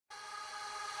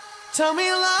Tell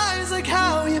me lies like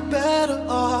how you're better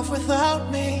off without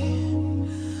me,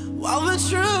 while the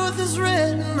truth is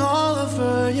written all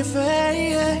over your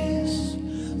face.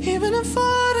 Even in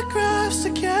photographs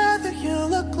together you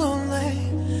look lonely,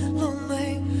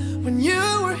 lonely. When you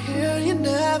were here you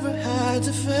never had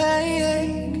to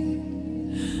fake.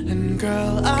 And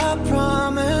girl, I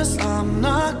promise I'm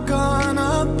not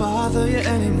gonna bother you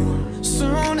anymore.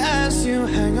 Soon as you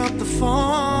hang up the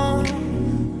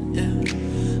phone, yeah.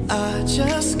 I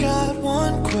just got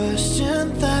one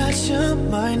question that you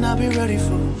might not be ready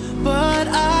for, but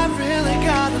I really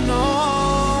gotta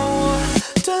know.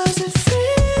 Does it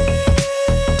feel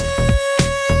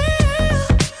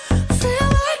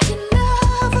like you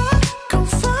never gon'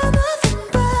 find nothing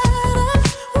better?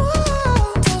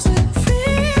 Whoa, does it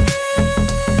feel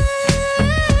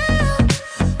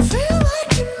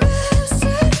like you miss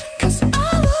it? 'Cause I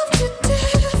loved you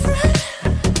different.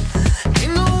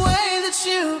 Ain't no way that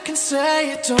you can say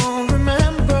you don't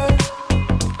remember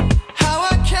how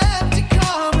I kept you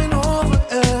coming over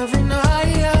every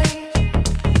night.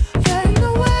 There ain't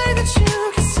no way that you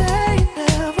can say you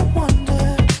never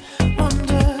wondered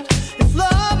if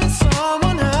loving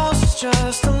someone else is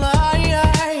just a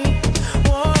lie.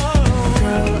 Whoa.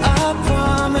 Girl, I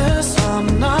promise I'm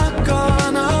not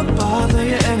gonna bother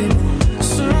you anymore.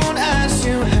 Soon as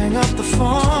you hang up the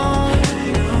phone,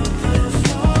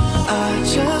 I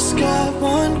just got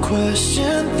one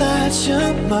question that you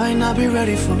might not be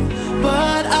ready for,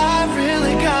 but I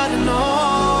really gotta know.